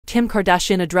Kim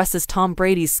Kardashian addresses Tom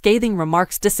Brady's scathing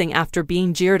remarks dissing after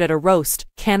being jeered at a roast.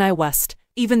 Kanye West.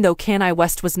 Even though Kanye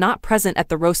West was not present at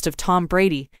the roast of Tom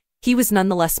Brady, he was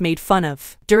nonetheless made fun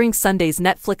of. During Sunday's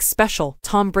Netflix special,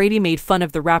 Tom Brady made fun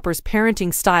of the rapper's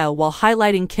parenting style while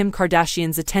highlighting Kim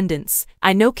Kardashian's attendance.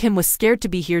 "I know Kim was scared to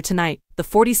be here tonight," the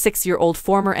 46-year-old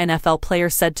former NFL player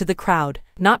said to the crowd.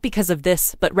 "Not because of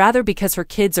this, but rather because her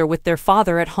kids are with their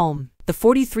father at home." The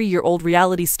 43-year-old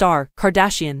reality star,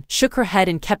 Kardashian, shook her head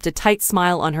and kept a tight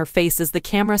smile on her face as the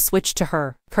camera switched to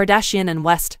her. Kardashian and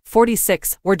West,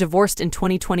 46, were divorced in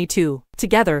 2022.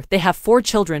 Together, they have 4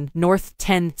 children: North,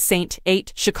 10, Saint,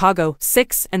 8, Chicago,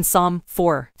 6, and Psalm,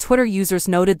 4. Twitter users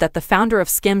noted that the founder of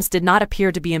Skims did not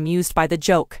appear to be amused by the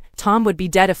joke. "Tom would be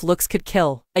dead if looks could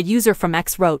kill," a user from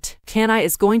X wrote. "Kanye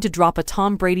is going to drop a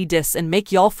Tom Brady diss and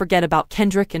make y'all forget about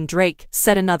Kendrick and Drake,"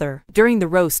 said another. During the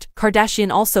roast,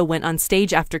 Kardashian also went on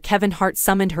stage after Kevin Hart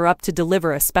summoned her up to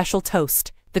deliver a special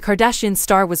toast. The Kardashian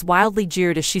star was wildly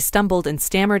jeered as she stumbled and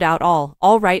stammered out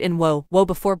all right and whoa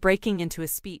before breaking into a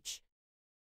speech.